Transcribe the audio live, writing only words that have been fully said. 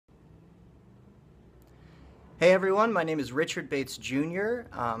Hey everyone, my name is Richard Bates Jr.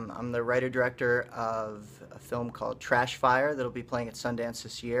 I'm the writer-director of a film called Trash Fire that'll be playing at Sundance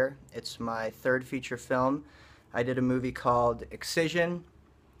this year. It's my third feature film. I did a movie called Excision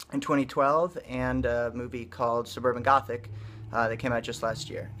in 2012 and a movie called Suburban Gothic that came out just last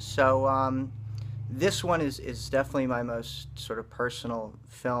year. So this one is definitely my most sort of personal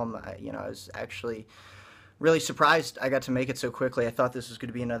film. I was actually really surprised I got to make it so quickly. I thought this was going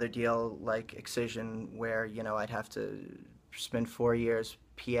to be another deal like Excision where, I'd have to spend 4 years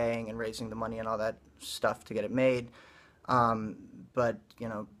PAing and raising the money and all that stuff to get it made. But,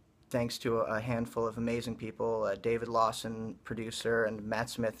 thanks to a handful of amazing people, David Lawson, producer, and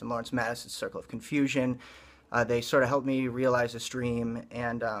Matt Smith and Lawrence Madison's Circle of Confusion, they sort of helped me realize this dream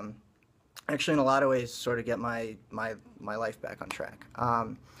and actually in a lot of ways sort of get my life back on track.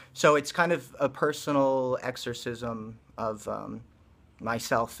 So it's kind of a personal exorcism of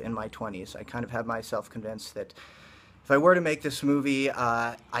myself in my 20s. I kind of have myself convinced that if I were to make this movie,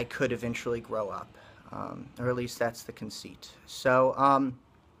 I could eventually grow up, or at least that's the conceit. So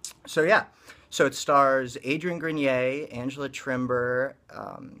yeah. So it stars Adrian Grenier, Angela Trimber,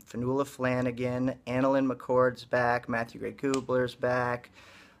 Fanula Flanagan, Annalyn McCord's back, Matthew Gray Gubler's back.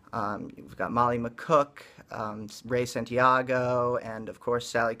 We've got Molly McCook, Ray Santiago, and of course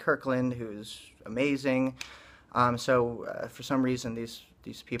Sally Kirkland, who's amazing. So for some reason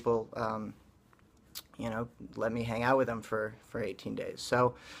these people, let me hang out with them for 18 days.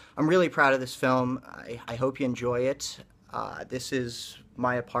 So I'm really proud of this film. I hope you enjoy it. This is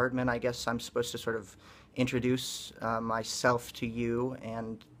my apartment. I guess I'm supposed to sort of introduce myself to you,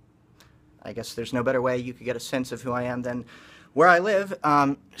 and I guess there's no better way you could get a sense of who I am than where I live.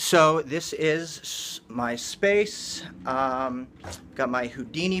 So this is my space. Got my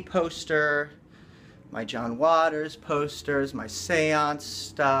Houdini poster, my John Waters posters, my seance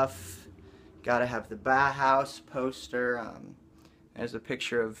stuff. Gotta have the Bauhaus poster. There's a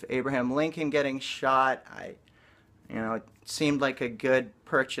picture of Abraham Lincoln getting shot. It seemed like a good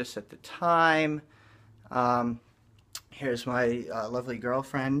purchase at the time. Here's my lovely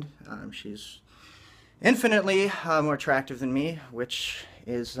girlfriend. She's infinitely more attractive than me, which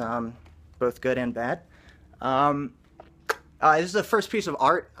is both good and bad. This is the first piece of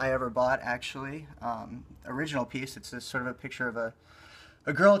art I ever bought, actually. Original piece. It's this sort of a picture of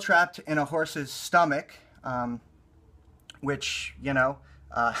a girl trapped in a horse's stomach, which,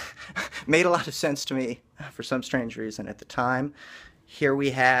 made a lot of sense to me for some strange reason at the time. Here we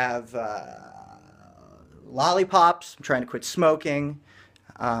have lollipops. I'm trying to quit smoking.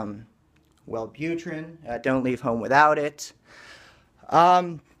 Wellbutrin, don't leave home without it.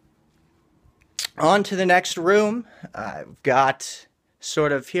 On to the next room. I've got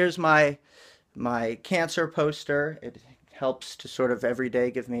sort of, here's my cancer poster. It helps to sort of every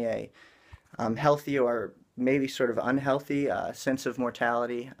day give me a healthy or maybe sort of unhealthy sense of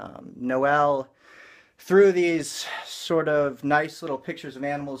mortality. Noelle threw these sort of nice little pictures of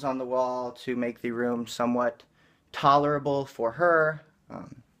animals on the wall to make the room somewhat tolerable for her.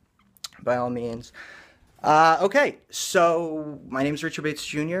 By all means. Okay, so my name is Richard Bates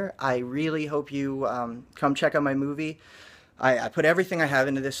Jr. I really hope you come check out my movie. I put everything I have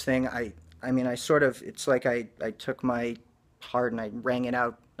into this thing. I sort of, it's like I took my heart and I wrang it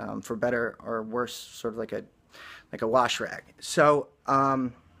out for better or worse, sort of like a wash rag. So,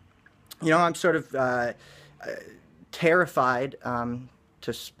 I'm sort of terrified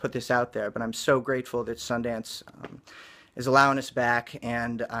to put this out there, but I'm so grateful that Sundance is allowing us back,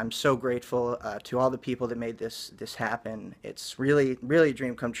 and I'm so grateful to all the people that made this happen. It's really, really a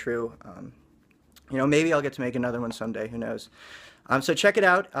dream come true. Maybe I'll get to make another one someday, who knows. So check it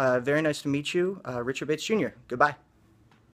out. Very nice to meet you. Richard Bates Jr. Goodbye.